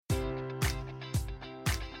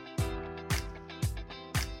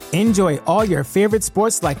Enjoy all your favorite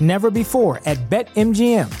sports like never before at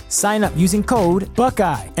BetMGM. Sign up using code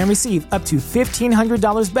Buckeye and receive up to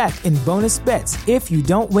 $1,500 back in bonus bets if you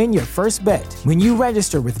don't win your first bet. When you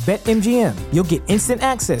register with BetMGM, you'll get instant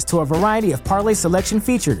access to a variety of parlay selection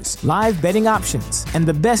features, live betting options, and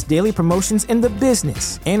the best daily promotions in the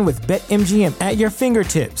business. And with BetMGM at your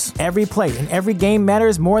fingertips, every play and every game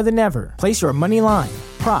matters more than ever. Place your money line,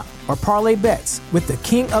 prop, or parlay bets with the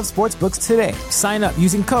king of sportsbooks today. Sign up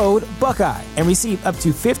using code Buckeye and receive up to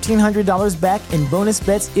 $1,500 back in bonus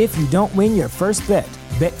bets if you don't win your first bet.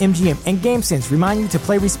 BetMGM and GameSense remind you to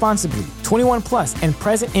play responsibly. 21 plus and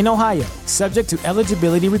present in Ohio, subject to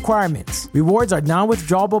eligibility requirements. Rewards are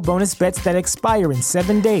non-withdrawable bonus bets that expire in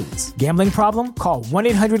 7 days. Gambling problem? Call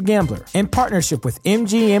 1-800-GAMBLER. In partnership with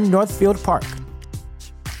MGM Northfield Park.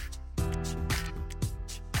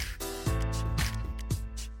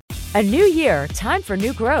 A new year, time for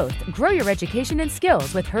new growth. Grow your education and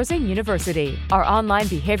skills with Herzing University. Our online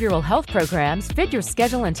behavioral health programs fit your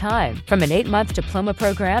schedule and time. From an 8-month diploma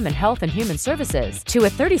program in health and human services to a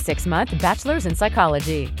 36-month bachelor's in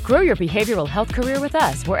psychology. Grow your behavioral health career with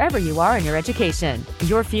us wherever you are in your education.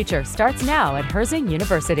 Your future starts now at Herzing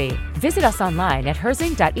University. Visit us online at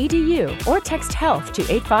herzing.edu or text health to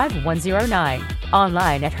 85109.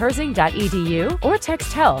 Online at herzing.edu or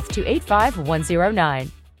text health to 85109.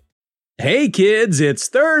 Hey kids, it's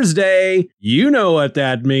Thursday. You know what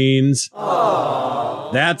that means.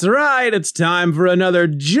 Aww. That's right, it's time for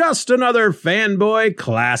Just Another Fanboy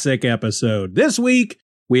Classic episode. This week,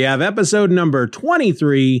 we have episode number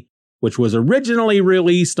 23, which was originally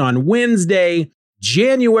released on Wednesday,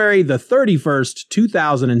 January the 31st,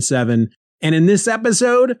 2007. And in this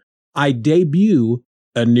episode, I debut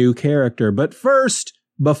a new character. But first,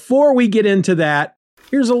 before we get into that,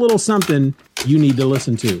 here's a little something you need to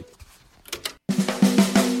listen to.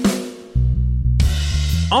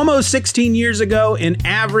 Almost 16 years ago, an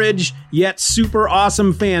average yet super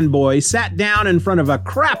awesome fanboy sat down in front of a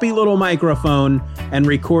crappy little microphone and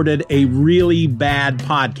recorded a really bad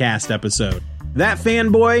podcast episode. That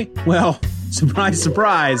fanboy? Well, surprise,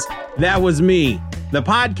 surprise, that was me. The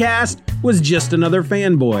podcast was Just Another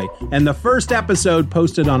Fanboy, and the first episode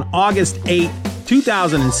posted on August 8,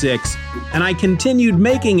 2006, and I continued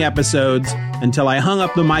making episodes until I hung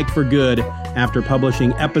up the mic for good after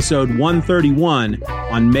publishing episode 131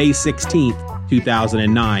 on May 16,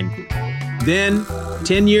 2009. Then,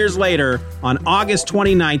 10 years later, on August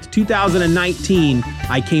 29, 2019,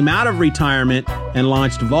 I came out of retirement and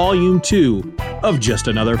launched Volume 2 of Just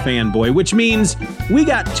Another Fanboy, which means we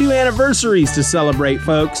got 2 anniversaries to celebrate,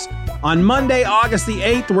 folks. On Monday, August the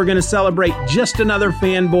 8th, we're going to celebrate Just Another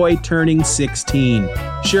Fanboy turning 16.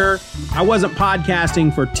 Sure, I wasn't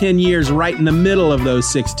podcasting for 10 years right in the middle of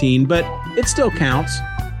those 16, but it still counts.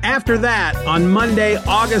 After that, on Monday,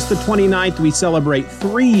 August the 29th, we celebrate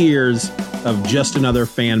 3 years of Just Another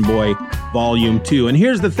Fanboy Volume 2. And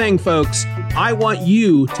here's the thing, folks. I want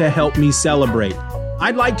you to help me celebrate.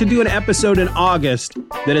 I'd like to do an episode in August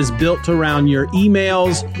that is built around your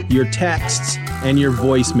emails, your texts, and your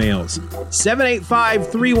voicemails.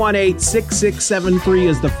 785-318-6673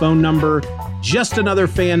 is the phone number.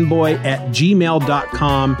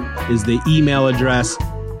 justanotherfanboy@gmail.com is the email address.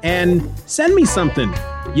 And send me something.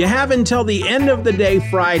 You have until the end of the day,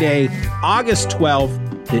 Friday, August 12th,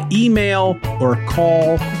 to email or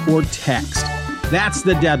call or text. That's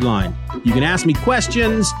the deadline. You can ask me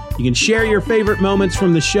questions. You can share your favorite moments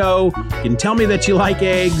from the show. You can tell me that you like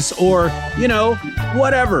eggs or,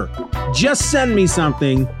 whatever. Just send me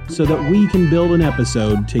something so that we can build an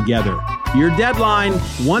episode together. Your deadline,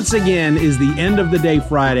 once again, is the end of the day,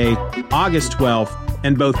 Friday, August 12th.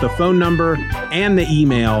 And both the phone number and the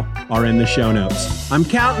email are in the show notes. I'm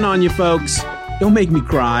counting on you, folks. Don't make me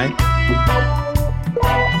cry.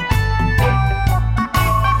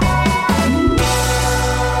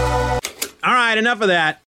 All right, enough of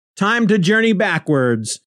that. Time to journey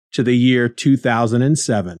backwards to the year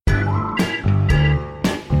 2007.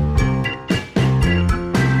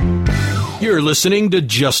 You're listening to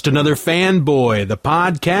Just Another Fanboy, the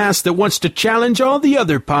podcast that wants to challenge all the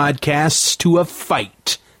other podcasts to a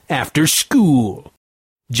fight after school.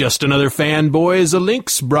 Just Another Fanboy is a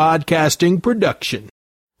Lynx Broadcasting production.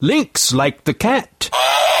 Lynx like the cat.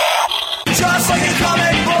 Just like a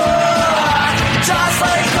comic book! Just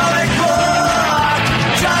like a comic book!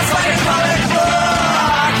 Just like a comic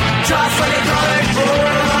book! Just like a comic book!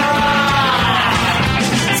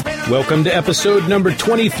 Welcome to episode number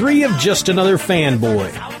 23 of Just Another Fanboy.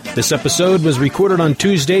 This episode was recorded on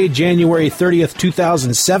Tuesday, January 30th,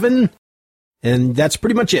 2007, and that's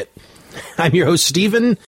pretty much it. I'm your host,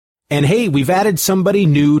 Steven, and hey, we've added somebody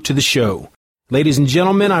new to the show. Ladies and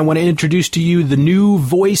gentlemen, I want to introduce to you the new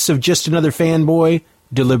voice of Just Another Fanboy,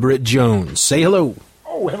 Deliberate Jones. Say hello.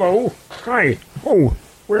 Oh, hello. Hi. Oh,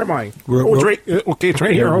 where am I? It's right. Okay, it's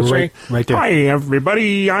right here. I'll say. Right there. Hi,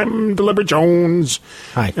 everybody. I'm Deliberate Jones.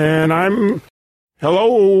 Hi. And I'm...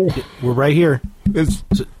 Hello. We're right here. Is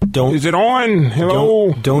Don't it on?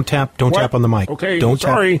 Hello. don't tap What? on the mic. Okay, Don't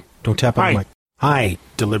sorry. Don't tap on Hi. the mic. Hi,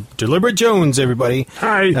 Deliberate Jones, everybody.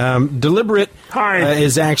 Hi. Deliberate Hi.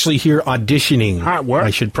 is actually here auditioning. Hi, what? I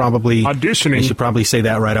should probably Auditioning? I should probably say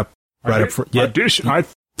that right up front. Yeah. Audition. I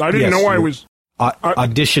didn't Yes, know I you're- was...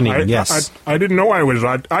 auditioning. Yes. I didn't know I was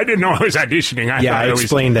auditioning. I Yeah, thought I was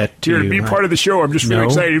explained that to here you. to be part of the show. I'm just really No.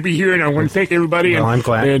 excited to be here, and I want to thank everybody. Well, and, I'm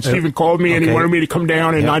glad. And Stephen called me, and he okay. wanted me to come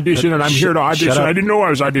down and Yeah. audition, and I'm here to audition. Shut up. I didn't know I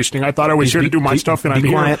was auditioning. I thought I was here to do my stuff, and be I'm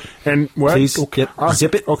here. quiet. And what? Please, Okay.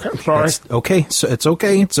 zip it. Okay, I'm sorry. Okay, so it's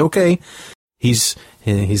okay. It's okay. He's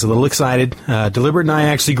a little excited. Deliberate and I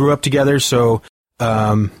actually grew up together, so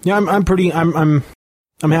I'm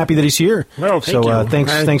happy that he's here. Well, thank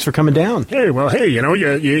you. Thanks for coming down. Hey, well, hey,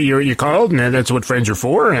 you called, and that's what friends are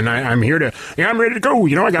for, and I'm here to, I'm ready to go.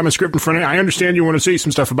 I got my script in front of me. I understand you want to say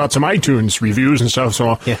some stuff about some iTunes reviews and stuff,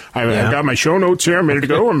 so I've got my show notes here. I'm ready to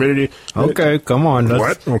go. I'm ready to... Okay, come on.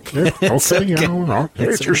 What? Okay. Okay.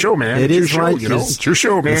 It's your show, man. It It's is your my- show, It's your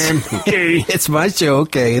show, man. Okay. It's my show.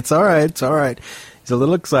 Okay, it's all right. It's all right. He's a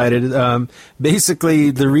little excited.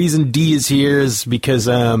 Basically, the reason D is here is because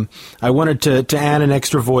I wanted to add an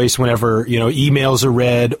extra voice whenever emails are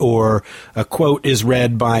read or a quote is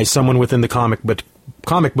read by someone within the comic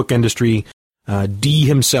book industry. D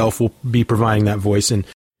himself will be providing that voice. And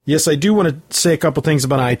yes, I do want to say a couple things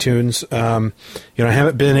about iTunes. I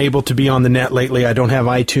haven't been able to be on the net lately. I don't have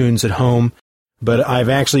iTunes at home. But I've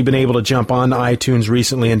actually been able to jump on iTunes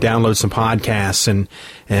recently and download some podcasts, and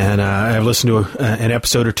I've listened to an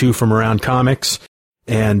episode or two from Around Comics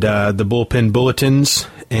and the Bullpen Bulletins,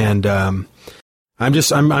 and I'm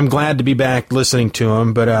glad to be back listening to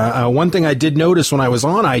them. But one thing I did notice when I was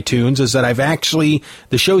on iTunes is that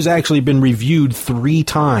the show's actually been reviewed 3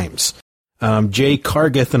 times. Jay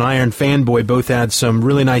Cargith and Iron Fanboy both had some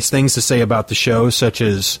really nice things to say about the show, such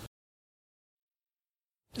as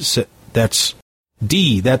that's.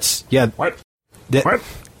 D, that's, yeah. What? What?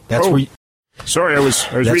 That's Oh. where. Sorry, I was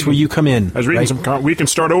That's reading. where you come in. I was reading right? we can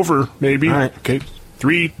start over, maybe. All right. Okay.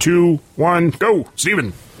 3, 2, 1, go.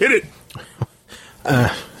 Steven, hit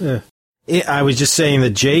it. I was just saying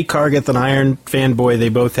that Jay Cargith and Iron Fanboy, they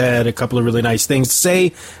both had a couple of really nice things to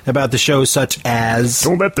say about the show, such as...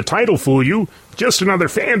 Don't let the title fool you. Just Another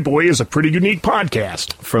Fanboy is a pretty unique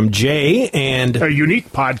podcast. From Jay and... A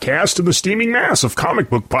unique podcast in the steaming mass of comic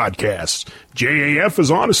book podcasts. JAF is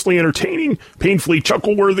honestly entertaining, painfully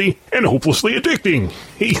chuckle-worthy, and hopelessly addicting.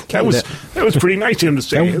 That was pretty nice of him to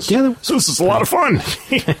say. That was This is a lot of fun.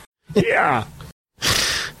 Yeah.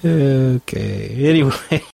 Okay.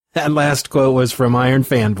 Anyway, that last quote was from Iron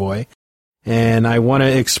Fanboy. And I want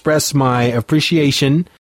to express my appreciation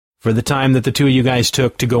for the time that the two of you guys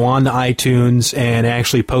took to go on to iTunes and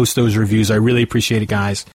actually post those reviews. I really appreciate it,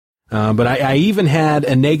 guys. But I even had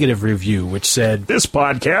a negative review, which said... This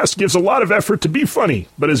podcast gives a lot of effort to be funny,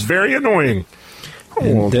 but is very annoying.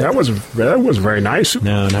 Oh, that was very nice.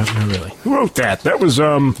 No, not really. Who wrote that? That was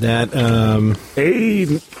a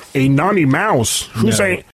Nani Mouse. Who's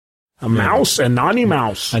a mouse? A Nani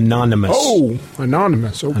Mouse. Anonymous. Oh,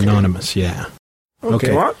 anonymous. Okay. Anonymous, yeah.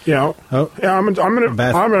 Okay. What? Yeah. Oh. Yeah. I'm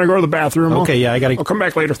gonna go to the bathroom. Okay. Yeah, I'll come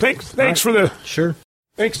back later. Thanks for the. Sure.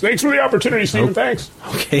 Thanks for the opportunity, Stephen. Thanks.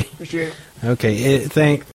 Okay. Appreciate it. Okay.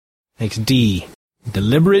 Thanks, D.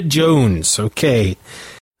 Deliberate Jones. Okay.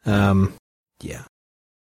 Yeah.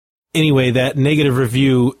 Anyway, that negative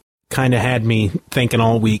review kind of had me thinking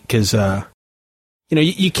all week because,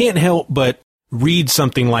 you can't help but read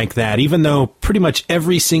something like that, even though pretty much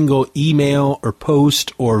every single email or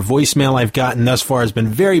post or voicemail I've gotten thus far has been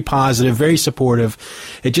very positive, very supportive.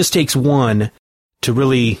 It just takes one to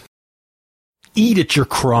really eat at your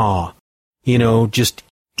craw, just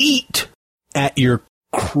eat at your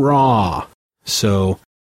craw. So,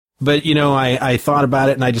 but I thought about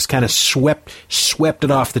it and I just kind of swept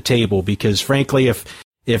it off the table because frankly, if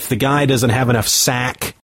the guy doesn't have enough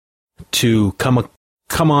sack to come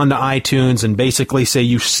on to iTunes and basically say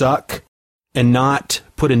you suck and not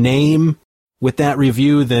put a name with that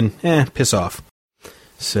review, then piss off.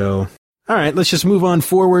 So, all right, let's just move on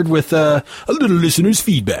forward with a little listener's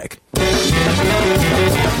feedback.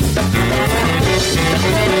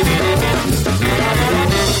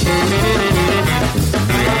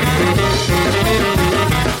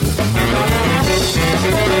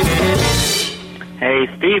 Hey,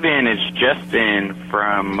 Hey, Steven, it's Justin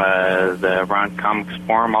from the Ron Comics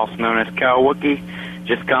Forum, also known as Kawauki.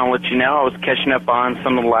 Just gonna let you know, I was catching up on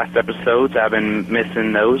some of the last episodes. I've been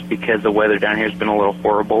missing those because the weather down here has been a little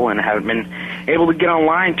horrible and I haven't been able to get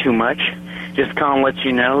online too much. Just gonna let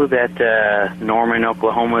you know that Norman,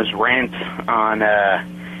 Oklahoma's rant on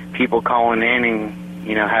people calling in and,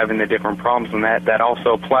 you know, having the different problems, and that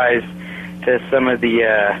also applies to some of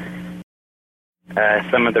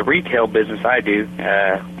the retail business I do.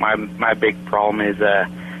 My big problem is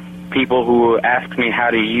people who ask me how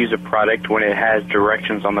to use a product when it has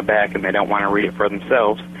directions on the back and they don't want to read it for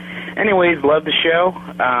themselves. Anyways, love the show.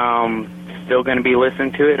 Still going to be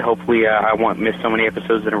listening to it. Hopefully I won't miss so many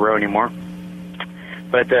episodes in a row anymore.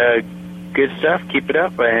 But good stuff. Keep it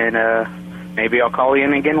up, and maybe I'll call you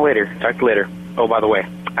in again later. Talk to you later. Oh, by the way,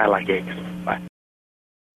 I like eggs. Bye.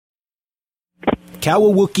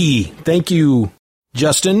 Kawauki. Thank you,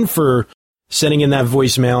 Justin, for sending in that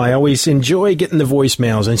voicemail. I always enjoy getting the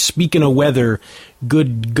voicemails. And speaking of weather,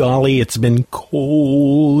 good golly, it's been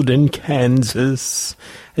cold in Kansas.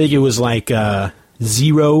 I think it was like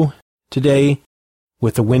 0 today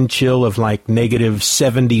with a wind chill of like negative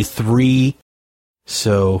 73.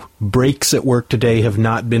 So breaks at work today have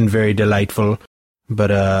not been very delightful.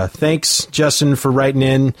 But thanks, Justin, for writing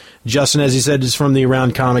in. Justin, as he said, is from the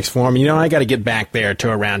Around Comics Forum. You know, I got to get back there to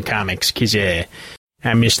Around Comics because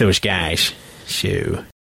I miss those guys. So,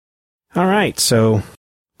 all right. So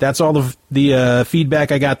that's all the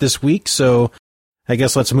feedback I got this week. So I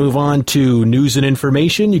guess let's move on to news and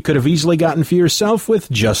information you could have easily gotten for yourself with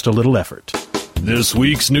just a little effort. This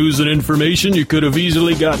week's news and information you could have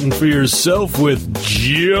easily gotten for yourself with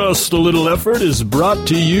just a little effort is brought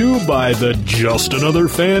to you by the Just Another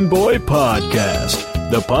Fanboy Podcast,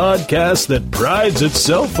 the podcast that prides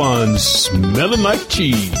itself on smelling like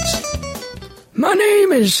cheese. My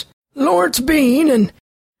name is Lawrence Bean, and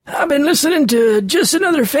I've been listening to Just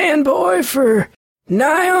Another Fanboy for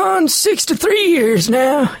nigh on 63 years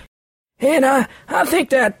now. And I think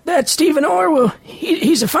that Stephen Orr,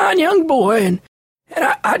 he's a fine young boy, and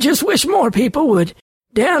I just wish more people would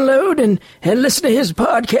download and listen to his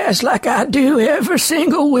podcast like I do every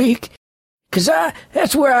single week. 'Cause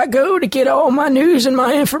that's where I go to get all my news and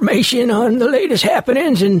my information on the latest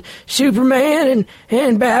happenings in Superman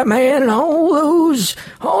and Batman and all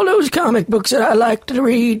those comic books that I like to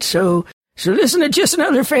read. So listen to Just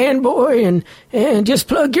Another Fanboy and just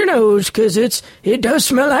plug your nose, 'cause it does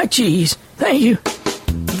smell like cheese. Thank you.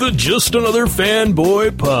 The Just Another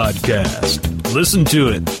Fanboy Podcast. Listen to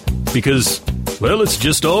it, because, well, it's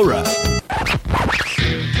just all right.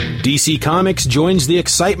 DC Comics joins the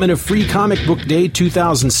excitement of Free Comic Book Day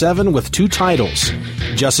 2007 with 2 titles,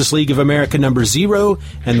 Justice League of America #0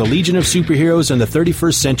 and The Legion of Superheroes in the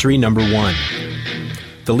 31st Century #1.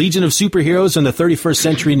 The Legion of Superheroes in the 31st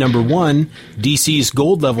Century #1, DC's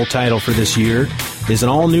gold-level title for this year, is an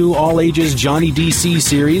all-new, all-ages Johnny DC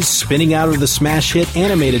series spinning out of the smash hit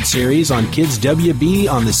animated series on Kids WB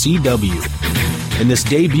on the CW. In this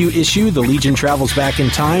debut issue, the Legion travels back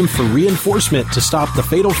in time for reinforcement to stop the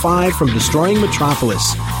Fatal Five from destroying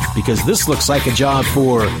Metropolis, because this looks like a job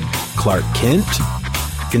for Clark Kent.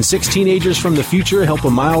 Can 6 teenagers from the future help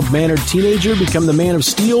a mild-mannered teenager become the Man of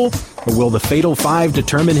Steel, or will the Fatal Five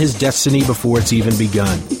determine his destiny before it's even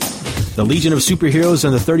begun? The Legion of Superheroes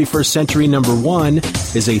in the 31st Century #1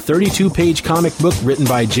 is a 32-page comic book written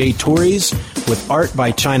by Jay Torres, with art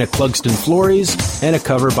by China Clugston Flores, and a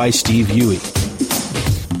cover by Steve Huey.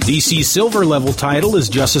 DC's silver-level title is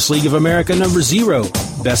Justice League of America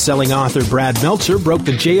 #0. Best-selling author Brad Meltzer broke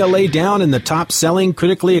the JLA down in the top-selling,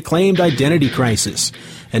 critically acclaimed Identity Crisis,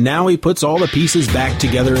 and now he puts all the pieces back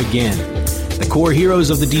together again. The core heroes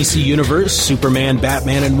of the DC Universe, Superman,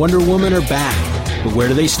 Batman, and Wonder Woman, are back, but where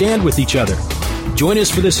do they stand with each other? Join us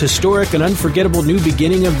for this historic and unforgettable new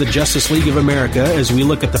beginning of the Justice League of America as we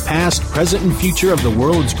look at the past, present, and future of the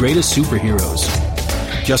world's greatest superheroes.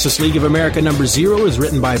 Justice League of America #0 is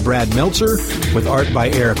written by Brad Meltzer, with art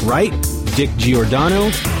by Eric Wright, Dick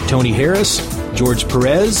Giordano, Tony Harris, George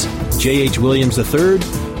Perez, J.H. Williams III,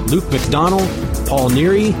 Luke McDonnell, Paul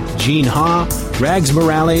Neary, Gene Ha, Rags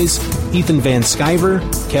Morales, Ethan Van Sciver,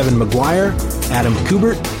 Kevin Maguire, Adam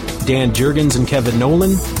Kubert, Dan Jurgens and Kevin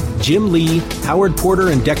Nolan, Jim Lee, Howard Porter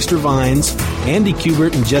and Dexter Vines, Andy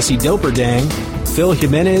Kubert and Jesse Delperdang, Phil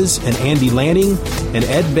Jimenez and Andy Lanning, and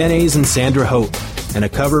Ed Benes and Sandra Hope, and a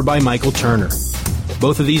cover by Michael Turner.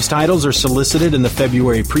 Both of these titles are solicited in the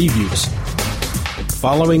February previews.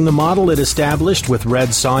 Following the model it established with Red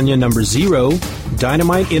Sonja #0,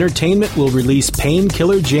 Dynamite Entertainment will release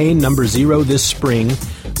Painkiller Jane #0 this spring,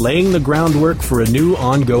 laying the groundwork for a new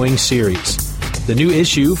ongoing series. The new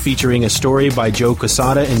issue, featuring a story by Joe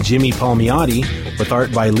Quesada and Jimmy Palmiotti, with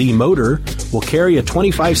art by Lee Moder, will carry a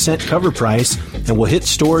 25-cent cover price and will hit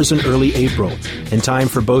stores in early April, in time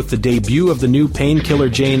for both the debut of the new Painkiller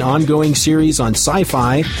Jane ongoing series on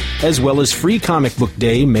Sci-Fi, as well as Free Comic Book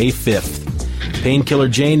Day, May 5th. Painkiller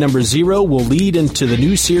Jane number 0 will lead into the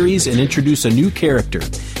new series and introduce a new character.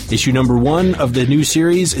 Issue number 1 of the new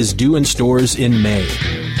series is due in stores in May.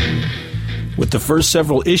 With the first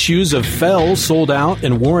several issues of Fell sold out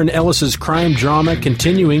and Warren Ellis's crime drama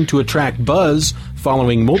continuing to attract buzz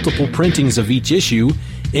following multiple printings of each issue,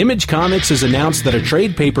 Image Comics has announced that a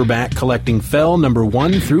trade paperback collecting Fell number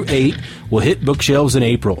 1 through 8 will hit bookshelves in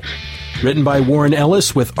April. Written by Warren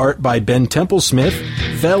Ellis with art by Ben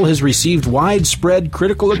Templesmith, Fell has received widespread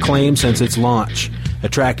critical acclaim since its launch,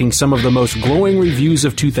 attracting some of the most glowing reviews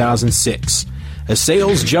of 2006. A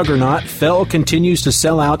sales juggernaut, Fell continues to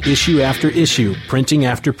sell out issue after issue, printing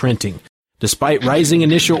after printing. Despite rising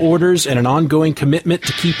initial orders and an ongoing commitment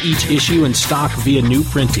to keep each issue in stock via new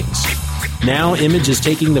printings. Now, Image is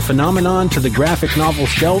taking the phenomenon to the graphic novel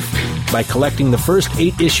shelf by collecting the first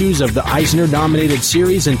 8 issues of the Eisner-nominated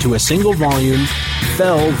series into a single volume,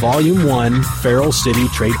 Fell Volume 1, Feral City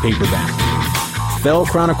trade paperback. Fell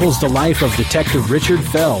chronicles the life of Detective Richard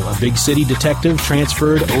Fell, a big city detective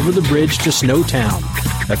transferred over the bridge to Snowtown,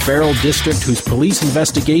 a feral district whose police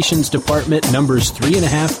investigations department numbers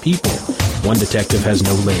 3.5 people. One detective has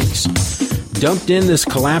no legs. Dumped in this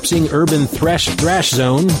collapsing urban thrash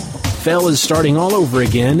zone, Fell is starting all over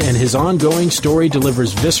again, and his ongoing story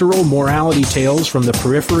delivers visceral morality tales from the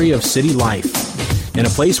periphery of city life. In a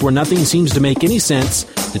place where nothing seems to make any sense,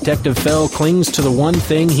 Detective Fell clings to the one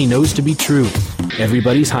thing he knows to be true.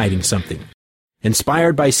 Everybody's hiding something.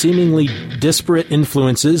 Inspired by seemingly disparate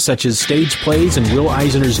influences such as stage plays and Will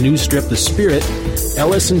Eisner's new strip The Spirit,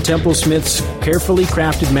 Ellis and Templesmith's carefully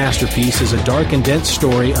crafted masterpiece is a dark and dense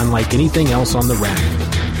story unlike anything else on the rack.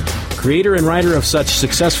 Creator and writer of such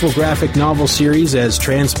successful graphic novel series as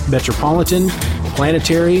Transmetropolitan,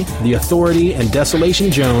 Planetary, The Authority, and Desolation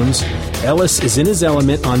Jones, Ellis is in his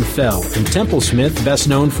element on Fell, and Templesmith, best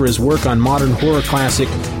known for his work on modern horror classic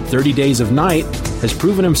 30 Days of Night, has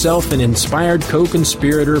proven himself an inspired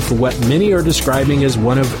co-conspirator for what many are describing as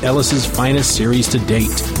one of Ellis's finest series to date.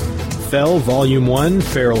 Fell Volume 1,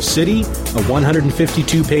 Feral City, a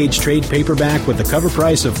 152-page trade paperback with a cover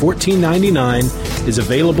price of $14.99, is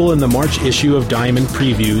available in the March issue of Diamond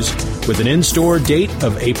Previews, with an in-store date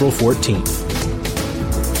of April 14th.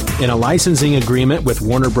 In a licensing agreement with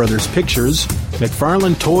Warner Brothers Pictures,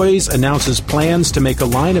 McFarlane Toys announces plans to make a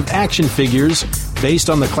line of action figures based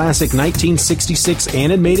on the classic 1966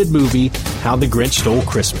 animated movie How the Grinch Stole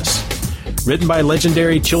Christmas. Written by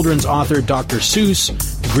legendary children's author Dr. Seuss,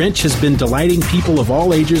 Grinch has been delighting people of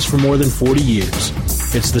all ages for more than 40 years.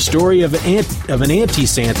 It's the story of an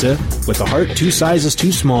anti-Santa with a heart 2 sizes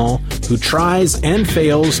too small who tries and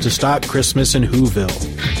fails to stop Christmas in Whoville.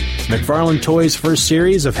 McFarlane Toys' first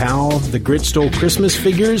series of How the Grinch Stole Christmas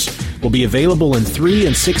figures will be available in 3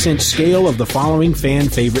 and 6-inch scale of the following fan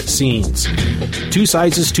favorite scenes. 2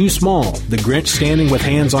 sizes too small, the Grinch standing with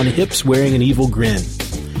hands on hips wearing an evil grin.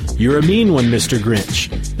 You're a mean one, Mr.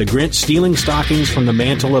 Grinch. The Grinch stealing stockings from the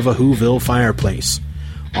mantle of a Whoville fireplace.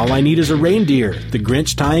 All I need is a reindeer. The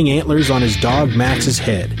Grinch tying antlers on his dog Max's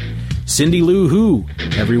head. Cindy Lou Who,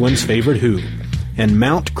 everyone's favorite Who. And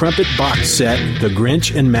Mount Crumpet box set, The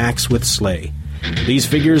Grinch and Max with Sleigh. These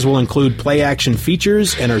figures will include play-action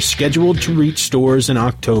features and are scheduled to reach stores in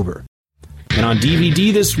October. And on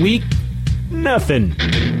DVD this week, nothing.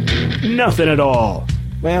 Nothing at all.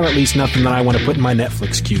 Well, at least nothing that I want to put in my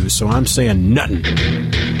Netflix queue, so I'm saying nothing.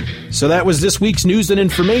 So that was this week's news and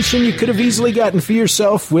information you could have easily gotten for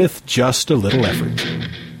yourself with just a little effort.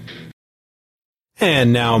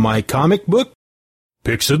 And now my comic book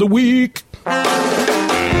picks of the week.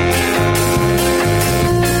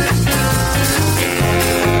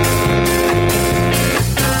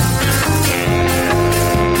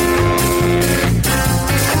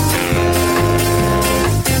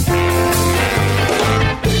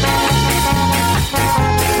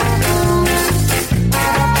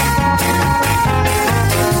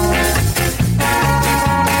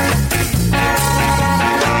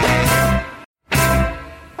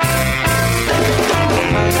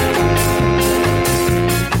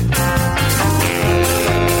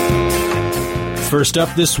 First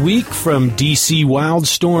up this week from DC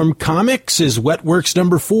Wildstorm Comics is Wetworks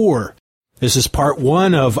number 4. This is part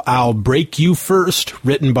 1 of I'll Break You First,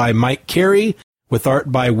 written by Mike Carey, with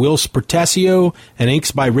art by Will Spertasio and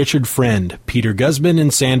inks by Richard Friend, Peter Guzman,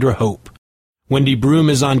 and Sandra Hope. Wendy Broom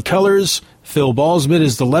is on colors, Phil Balsman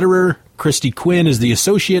is the letterer, Christy Quinn is the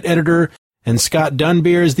associate editor, and Scott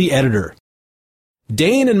Dunbier is the editor.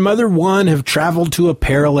 Dane and Mother One have traveled to a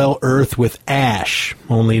parallel Earth with Ash,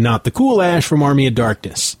 only not the cool Ash from Army of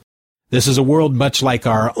Darkness. This is a world much like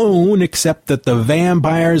our own, except that the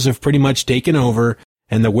vampires have pretty much taken over,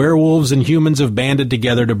 and the werewolves and humans have banded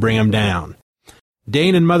together to bring them down.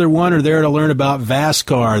 Dane and Mother One are there to learn about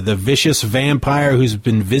Vaskar, the vicious vampire who's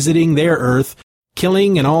been visiting their Earth,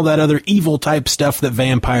 killing and all that other evil type stuff that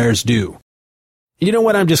vampires do. You know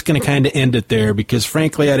what, I'm just going to kind of end it there because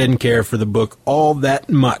frankly I didn't care for the book all that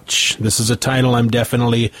much. This is a title I'm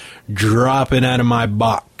definitely dropping out of my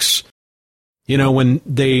box. You know, when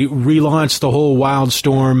they relaunched the whole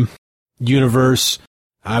Wildstorm universe,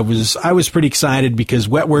 I was pretty excited because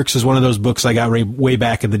Wetworks is one of those books I got way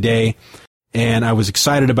back in the day, and I was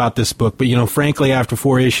excited about this book. But, you know, frankly, after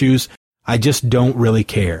 4 issues, I just don't really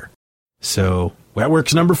care. So,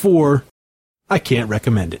 Wetworks number 4, I can't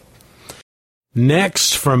recommend it.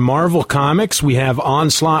 Next, from Marvel Comics, we have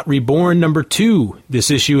Onslaught Reborn number 2.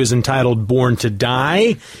 This issue is entitled Born to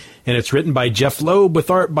Die, and it's written by Jeff Loeb with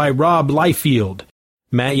art by Rob Liefeld.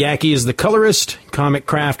 Matt Yackey is the colorist, Comic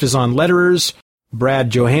Craft is on letterers, Brad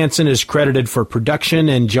Johansson is credited for production,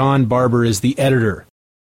 and John Barber is the editor.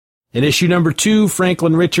 In issue number 2,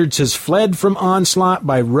 Franklin Richards has fled from Onslaught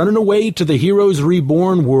by running away to the Heroes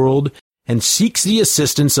Reborn world and seeks the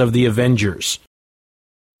assistance of the Avengers.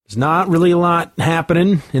 There's not really a lot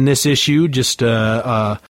happening in this issue, just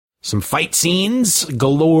some fight scenes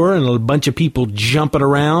galore and a bunch of people jumping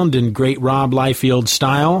around in great Rob Liefeld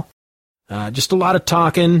style. Just a lot of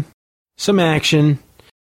talking, some action,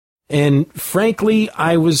 and frankly,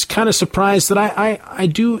 I was kind of surprised that I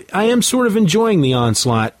am sort of enjoying the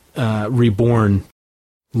Onslaught Reborn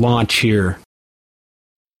launch here,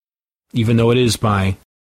 even though it is by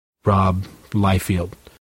Rob Liefeld.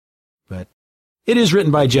 But it is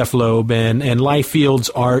written by Jeff Loeb, and Liefeld's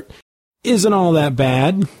art isn't all that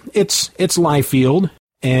bad. It's Liefeld,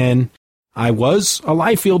 and I was a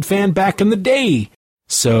Liefeld fan back in the day,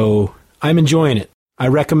 so I'm enjoying it. I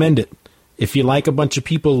recommend it. If you like a bunch of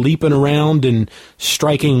people leaping around and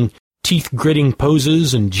striking teeth-gritting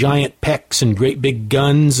poses and giant pecs and great big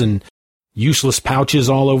guns and useless pouches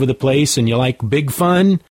all over the place, and you like big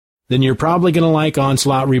fun, then you're probably going to like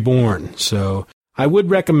Onslaught Reborn. So I would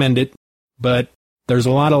recommend it, but there's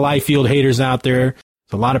a lot of Liefeld haters out there.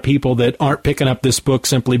 There's a lot of people that aren't picking up this book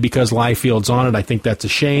simply because Liefeld's on it. I think that's a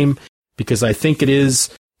shame, because I think it is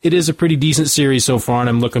a pretty decent series so far, and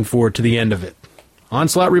I'm looking forward to the end of it.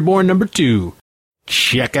 Onslaught Reborn number 2.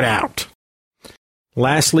 Check it out.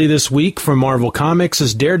 Lastly this week from Marvel Comics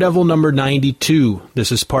is Daredevil number 92. This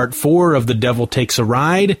is part 4 of The Devil Takes a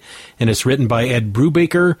Ride, and it's written by Ed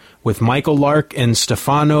Brubaker, with Michael Lark and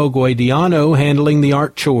Stefano Guaidiano handling the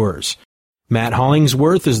art chores. Matt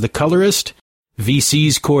Hollingsworth is the colorist,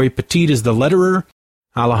 VC's Corey Petit is the letterer,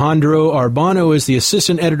 Alejandro Arbano is the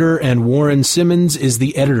assistant editor, and Warren Simmons is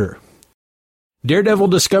the editor. Daredevil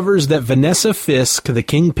discovers that Vanessa Fisk, the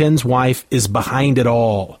Kingpin's wife, is behind it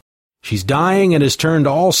all. She's dying and has turned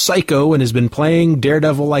all psycho and has been playing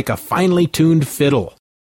Daredevil like a finely tuned fiddle.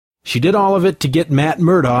 She did all of it to get Matt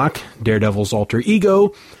Murdock, Daredevil's alter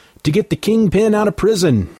ego, to get the Kingpin out of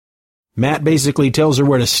prison. Matt basically tells her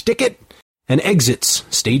where to stick it and exits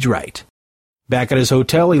stage right. Back at his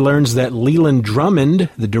hotel, he learns that Leland Drummond,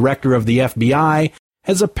 the director of the FBI,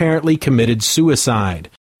 has apparently committed suicide,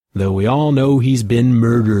 though we all know he's been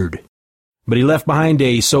murdered. But he left behind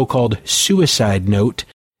a so-called suicide note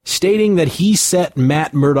stating that he set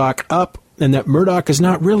Matt Murdock up and that Murdock is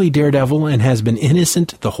not really Daredevil and has been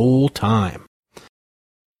innocent the whole time.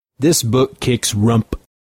 This book kicks rump.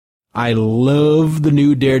 I love the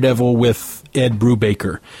new Daredevil with Ed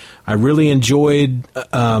Brubaker. I really enjoyed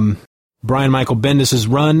Brian Michael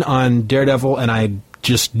Bendis' run on Daredevil, and I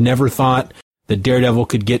just never thought that Daredevil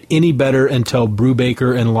could get any better until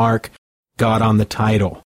Brubaker and Lark got on the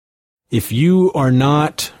title. If you are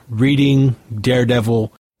not reading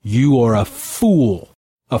Daredevil, you are a fool.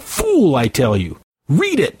 A fool, I tell you.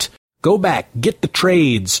 Read it. Go back, get the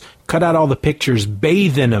trades, cut out all the pictures,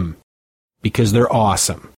 bathe in them, because they're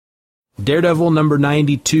awesome. Daredevil number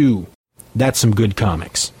 92. That's some good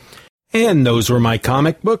comics. And those were my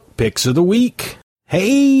comic book picks of the week.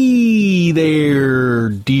 Hey there,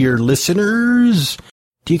 dear listeners.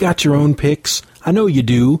 Do you got your own picks? I know you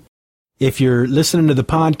do. If you're listening to the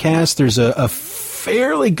podcast, there's a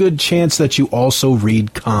fairly good chance that you also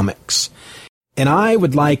read comics. And I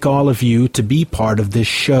would like all of you to be part of this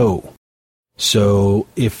show. So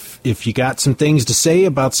if you got some things to say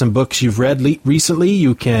about some books you've read recently,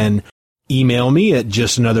 you can email me at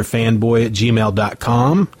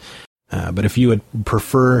justanotherfanboy@gmail.com. But if you would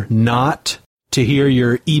prefer not to hear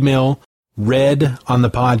your email read on the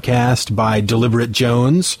podcast by Deliberate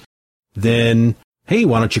Jones, then, hey,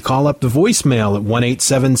 why don't you call up the voicemail at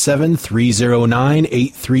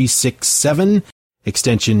 1-877-309-8367,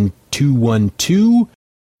 extension 212,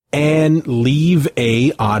 and leave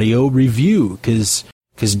a audio review, because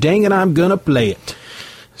dang it, I'm gonna play it.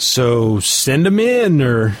 So send them in,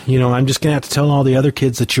 or, I'm just gonna have to tell all the other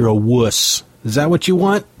kids that you're a wuss. Is that what you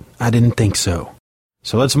want? I didn't think so.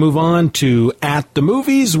 So let's move on to At the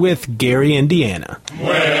Movies with Gary, Indiana.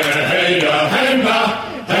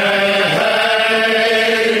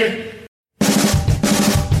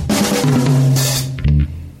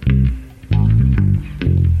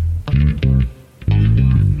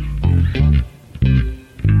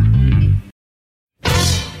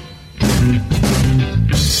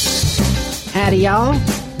 Howdy, y'all.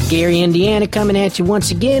 Gary, Indiana, coming at you once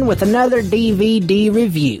again with another DVD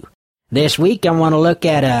review. This week, I want to look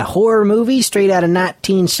at a horror movie straight out of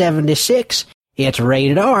 1976. It's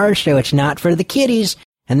rated R, so it's not for the kiddies,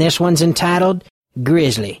 and this one's entitled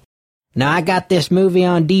Grizzly. Now, I got this movie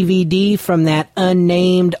on DVD from that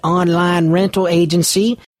unnamed online rental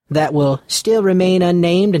agency that will still remain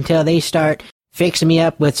unnamed until they start fixing me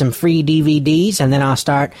up with some free DVDs, and then I'll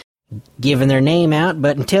start giving their name out,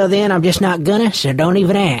 but until then, I'm just not gonna, so don't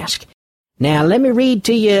even ask. Now, let me read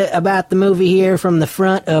to you about the movie here from the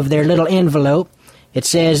front of their little envelope. It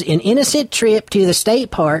says, an innocent trip to the state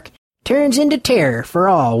park turns into terror for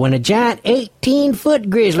all when a giant 18-foot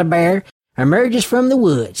grizzly bear emerges from the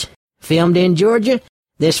woods. Filmed in Georgia,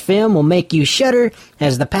 this film will make you shudder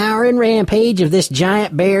as the power and rampage of this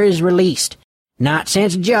giant bear is released. Not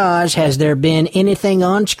since Jaws has there been anything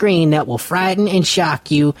on screen that will frighten and shock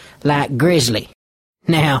you like Grizzly.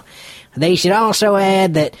 Now, they should also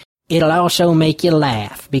add that it'll also make you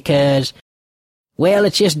laugh because, well,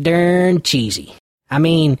 it's just darn cheesy. I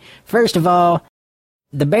mean, first of all,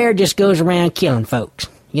 the bear just goes around killing folks.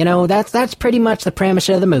 That's pretty much the premise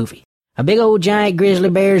of the movie. A big old giant grizzly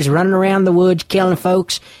bear's running around the woods killing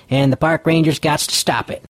folks, and the park rangers got to stop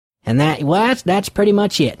it. And that's pretty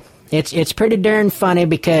much it. It's pretty darn funny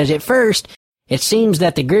because at first, it seems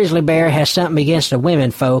that the grizzly bear has something against the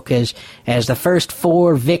women folk as the first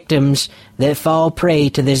 4 victims that fall prey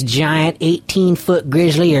to this giant 18-foot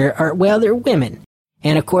grizzly are they're women.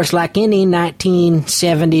 And of course, like any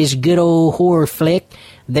 1970s good old horror flick,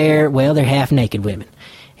 they're half-naked women.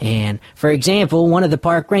 And for example, one of the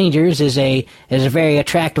park rangers is a very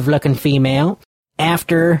attractive-looking female.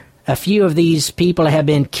 After a few of these people have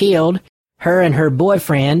been killed, her and her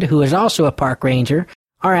boyfriend, who is also a park ranger,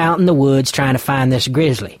 are out in the woods trying to find this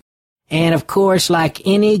grizzly. And of course, like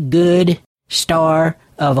any good star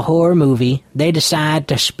of a horror movie, they decide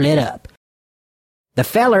to split up. The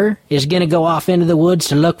feller is going to go off into the woods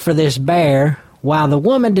to look for this bear, while the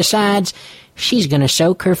woman decides she's going to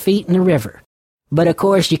soak her feet in the river. But of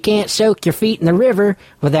course, you can't soak your feet in the river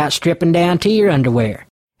without stripping down to your underwear.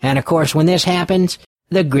 And of course, when this happens,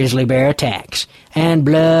 the grizzly bear attacks, and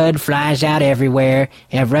blood flies out everywhere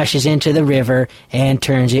and rushes into the river and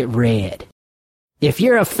turns it red. If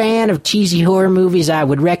you're a fan of cheesy horror movies, I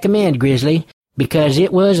would recommend Grizzly, because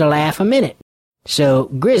it was a laugh a minute. So,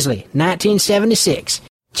 Grizzly, 1976.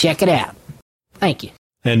 Check it out. Thank you.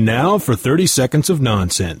 And now for 30 seconds of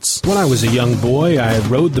nonsense. When I was a young boy, I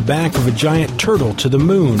rode the back of a giant turtle to the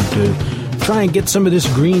moon to try and get some of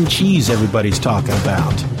this green cheese everybody's talking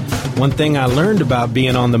about. One thing I learned about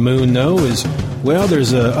being on the moon, though, is,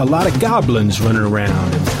 there's a lot of goblins running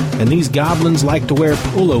around, and these goblins like to wear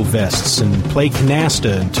polo vests and play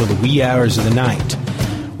canasta until the wee hours of the night.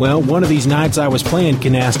 Well, one of these nights I was playing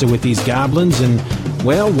canasta with these goblins, and,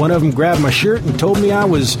 one of them grabbed my shirt and told me I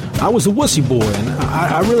was a wussy boy, and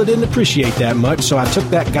I really didn't appreciate that much, so I took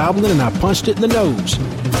that goblin and I punched it in the nose.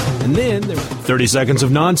 And then 30 Seconds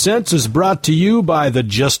of Nonsense is brought to you by the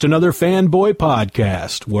Just Another Fanboy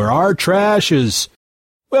podcast, where our trash is,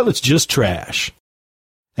 it's just trash.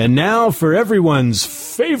 And now for everyone's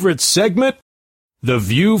favorite segment, The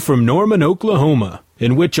View from Norman, Oklahoma,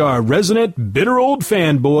 in which our resident bitter old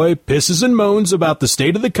fanboy pisses and moans about the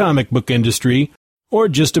state of the comic book industry, or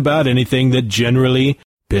just about anything that generally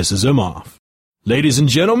pisses him off. Ladies and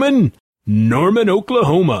gentlemen, Norman,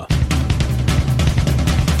 Oklahoma.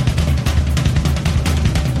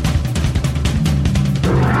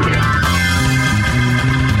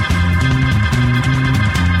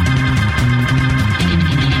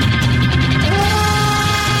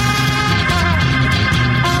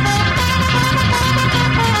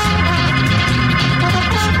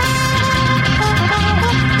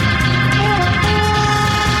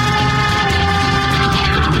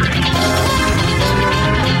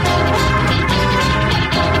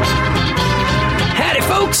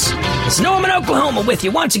 Oklahoma with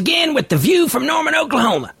you once again with The View from Norman,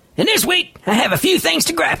 Oklahoma. And this week, I have a few things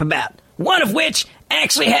to gripe about, one of which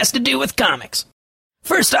actually has to do with comics.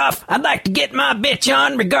 First off, I'd like to get my bitch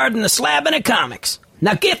on regarding the slabbing of comics.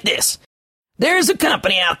 Now get this. There's a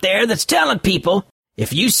company out there that's telling people,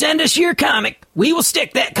 if you send us your comic, we will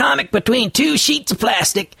stick that comic between 2 sheets of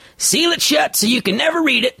plastic, seal it shut so you can never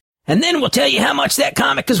read it, and then we'll tell you how much that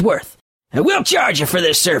comic is worth. And we'll charge you for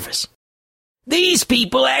this service. These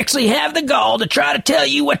people actually have the gall to try to tell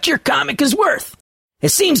you what your comic is worth. It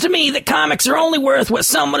seems to me that comics are only worth what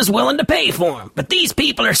someone is willing to pay for them. But these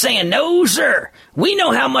people are saying, no, sir. We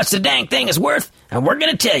know how much the dang thing is worth, and we're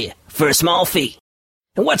going to tell you for a small fee.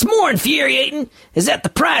 And what's more infuriating is that the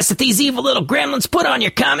price that these evil little gremlins put on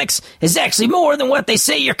your comics is actually more than what they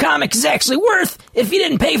say your comic is actually worth if you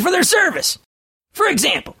didn't pay for their service. For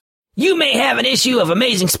example, you may have an issue of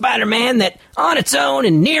Amazing Spider-Man that, on its own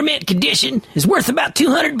in near-mint condition, is worth about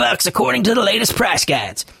 $200 according to the latest price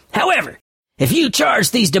guides. However, if you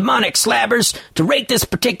charge these demonic slabbers to rate this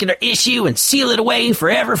particular issue and seal it away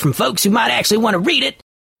forever from folks who might actually want to read it,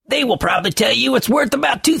 they will probably tell you it's worth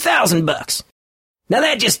about $2,000. Now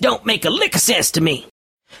that just don't make a lick of sense to me.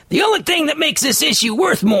 The only thing that makes this issue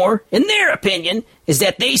worth more, in their opinion, is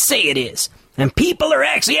that they say it is. And people are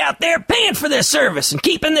actually out there paying for this service and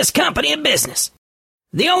keeping this company in business.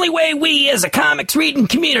 The only way we as a comics reading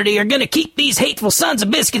community are going to keep these hateful sons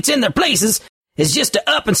of biscuits in their places is just to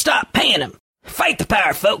up and stop paying them. Fight the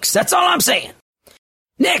power, folks. That's all I'm saying.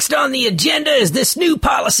 Next on the agenda is this new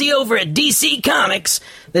policy over at DC Comics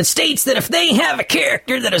that states that if they have a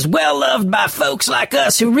character that is well loved by folks like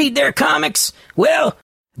us who read their comics, well,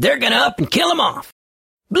 they're going to up and kill them off.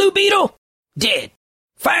 Blue Beetle? Dead.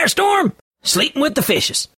 Firestorm? Sleeping with the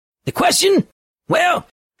fishes. The question? Well,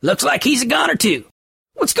 looks like he's a goner too.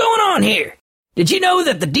 What's going on here? Did you know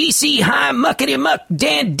that the DC High Muckety-Muck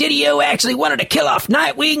Dan Didio actually wanted to kill off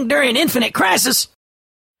Nightwing during Infinite Crisis?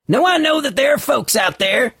 Now I know that there are folks out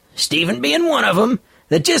there, Stephen being one of them,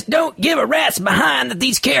 that just don't give a rat's behind that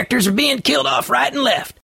these characters are being killed off right and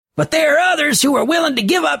left. But there are others who are willing to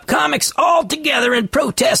give up comics altogether in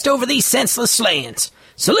protest over these senseless slayings.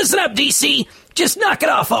 So listen up, DC, just knock it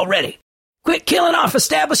off already. Quit killing off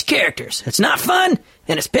established characters. It's not fun,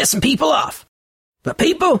 and it's pissing people off. But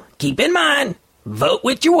people, keep in mind, vote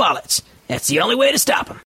with your wallets. That's the only way to stop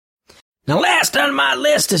them. Now, last on my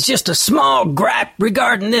list is just a small gripe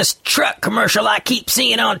regarding this truck commercial I keep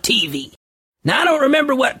seeing on TV. Now, I don't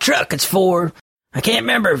remember what truck it's for. I can't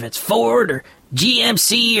remember if it's Ford or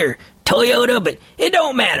GMC or Toyota, but it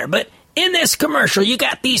don't matter. But in this commercial, you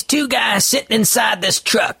got these 2 guys sitting inside this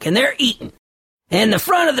truck, and they're eating. And the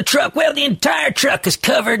front of the truck, well, the entire truck is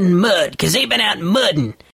covered in mud, because they've been out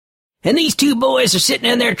mudding. And these 2 boys are sitting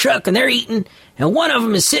in their truck, and they're eating, and one of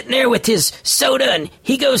them is sitting there with his soda, and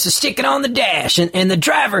he goes to stick it on the dash, and the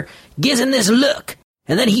driver gives him this look.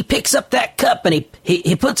 And then he picks up that cup, and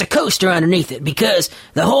he puts a coaster underneath it, because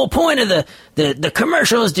the whole point of the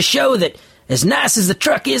commercial is to show that as nice as the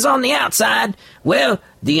truck is on the outside, well,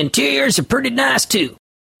 the interiors are pretty nice, too.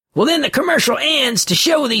 Well, then the commercial ends to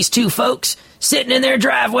show these 2 folks sitting in their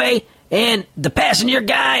driveway, and the passenger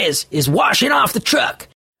guy is washing off the truck.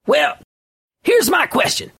 Well, here's my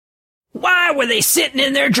question. Why were they sitting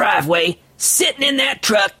in their driveway, sitting in that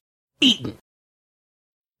truck, eating?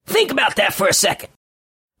 Think about that for a second.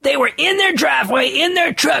 They were in their driveway, in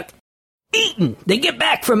their truck, eating. They get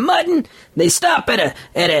back from mudding, they stop at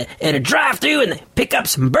a drive-thru and they pick up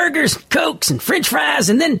some burgers, Cokes, and French fries,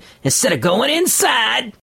 and then instead of going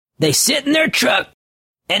inside, they sit in their truck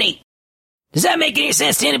and eat. Does that make any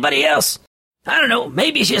sense to anybody else? I don't know,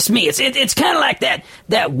 maybe it's just me. It's kind of like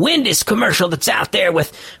that Wendy's commercial that's out there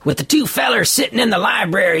with the 2 fellers sitting in the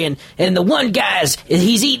library, and the one guy's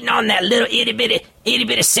he's eating on that little itty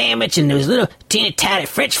bitty sandwich and those little teeny tiny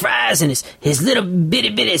French fries and his little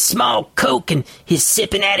bitty small Coke, and he's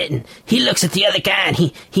sipping at it, and he looks at the other guy and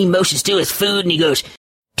he motions to his food and he goes,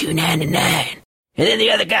 $2.99. And then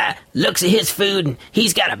the other guy looks at his food, and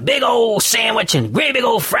he's got a big old sandwich and great big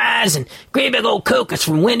old fries and great big old Coke. It's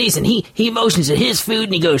from Wendy's, and he motions at his food,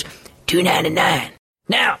 and he goes, $2.99.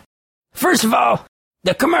 Now, first of all,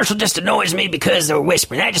 the commercial just annoys me because they're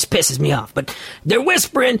whispering. That just pisses me off. But they're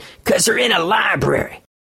whispering because they're in a library.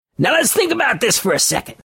 Now, let's think about this for a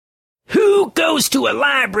second. Who goes to a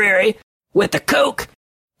library with a Coke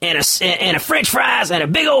and a French fries and a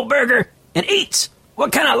big old burger and eats?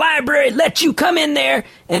 What kind of library lets you come in there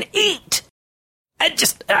and eat? It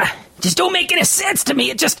just don't make any sense to me.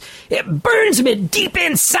 It burns me deep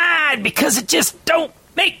inside because it just don't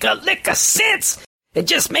make a lick of sense. It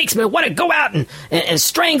just makes me want to go out and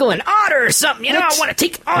strangle an otter or something. You know, I want to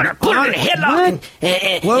take an otter, put her in a headlock,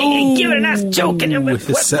 and give it a nice choke. And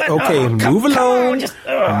okay, move along.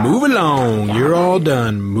 Move along. You're all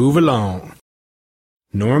done. Move along.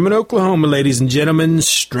 Norman, Oklahoma, ladies and gentlemen,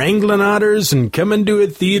 strangling otters and coming to a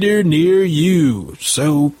theater near you.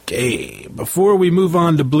 So, okay, before we move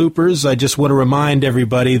on to bloopers, I just want to remind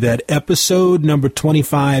everybody that episode number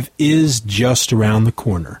 25 is just around the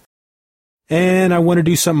corner. And I want to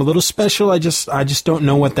do something a little special. I just don't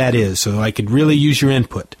know what that is, so I could really use your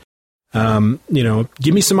input.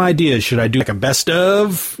 Give me some ideas. Should I do like a best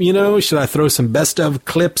of? Should I throw some best of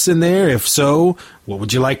clips in there? If so, what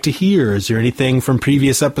would you like to hear? Is there anything from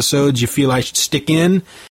previous episodes you feel I should stick in?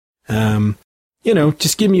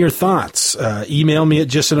 Just give me your thoughts. Email me at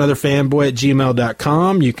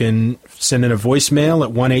justanotherfanboy@gmail.com. You can send in a voicemail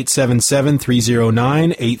at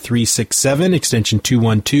 1-877-309-8367, extension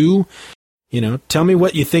 212. Tell me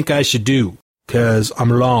what you think I should do, because I'm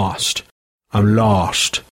lost.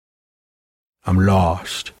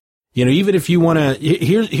 Even if you want to,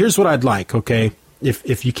 here's what I'd like, okay?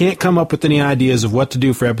 If you can't come up with any ideas of what to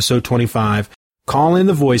do for episode 25, call in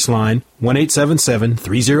the voice line,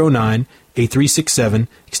 1-877-309-8367,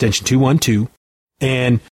 extension 212,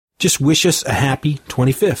 and just wish us a happy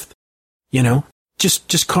 25th.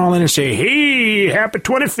 Just call in and say, hey, happy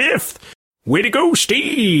 25th. Way to go,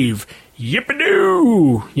 Steve.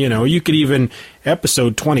 Yippee-doo! You could even,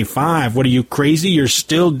 episode 25, what are you, crazy? You're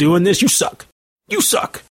still doing this? You suck.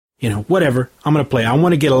 Whatever. I'm going to play. I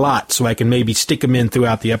want to get a lot so I can maybe stick them in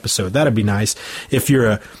throughout the episode. That'd be nice. If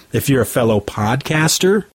you're a fellow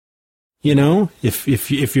podcaster,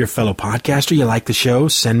 if you're a fellow podcaster, you like the show,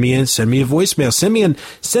 send me a voicemail.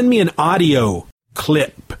 Send me an audio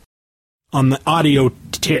clip on the audio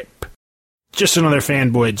tip.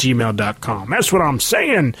 JustAnotherFanboy@gmail.com. That's what I'm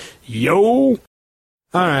saying, yo.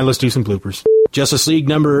 All right, let's do some bloopers. Justice League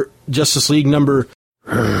number.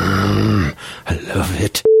 I love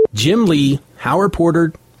it. Jim Lee, Howard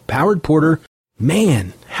Porter.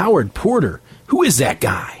 Man, Howard Porter. Who is that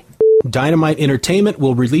guy? Dynamite Entertainment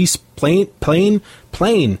will release Plane.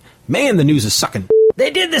 Man, the news is sucking.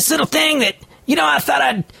 They did this little thing that,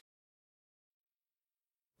 I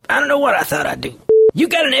don't know what I thought I'd do. You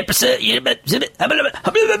got an episode.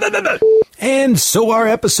 And so our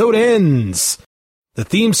episode ends. The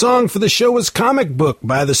theme song for the show is Comic Book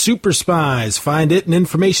by the Super Spies. Find it and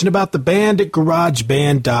information about the band at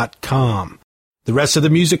GarageBand.com. The rest of the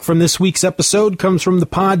music from this week's episode comes from the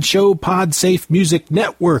Pod Show Podsafe Music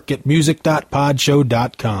Network at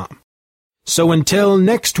music.podshow.com. So until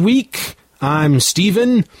next week, I'm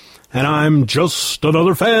Steven, and I'm just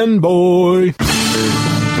another fanboy.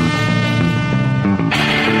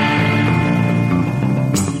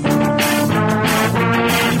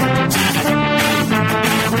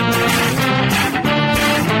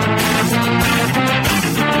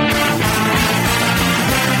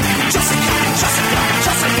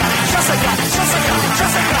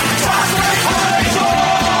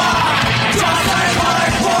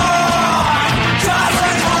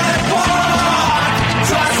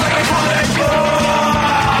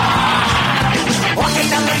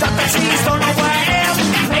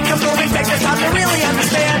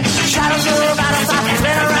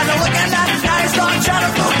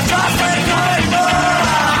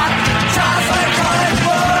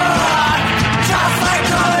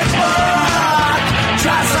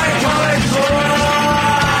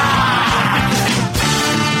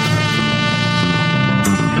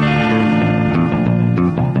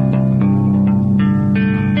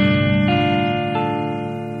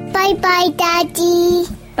 Bye-bye, Daddy.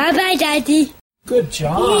 Bye-bye, Daddy. Good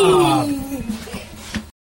job.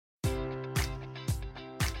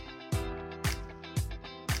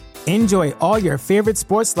 Enjoy all your favorite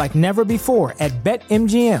sports like never before at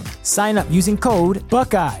BetMGM. Sign up using code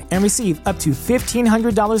Buckeye and receive up to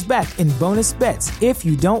 $1,500 back in bonus bets if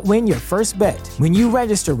you don't win your first bet. When you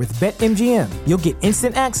register with BetMGM, you'll get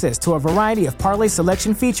instant access to a variety of parlay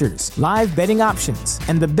selection features, live betting options,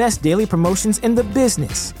 and the best daily promotions in the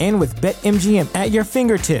business. And with BetMGM at your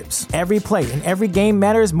fingertips, every play and every game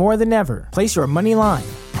matters more than ever. Place your money line,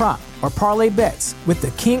 prop, or parlay bets with the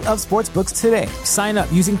king of sportsbooks today. Sign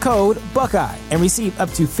up using code Buckeye and receive up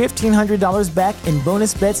to $1,500 back in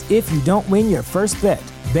bonus bets if you don't win your first bet.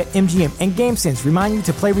 BetMGM and GameSense remind you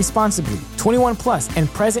to play responsibly. 21 plus and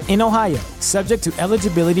present in Ohio, subject to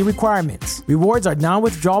eligibility requirements. Rewards are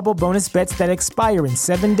non-withdrawable bonus bets that expire in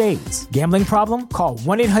 7 days. Gambling problem? Call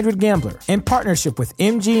 1-800-GAMBLER in partnership with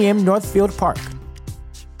MGM Northfield Park.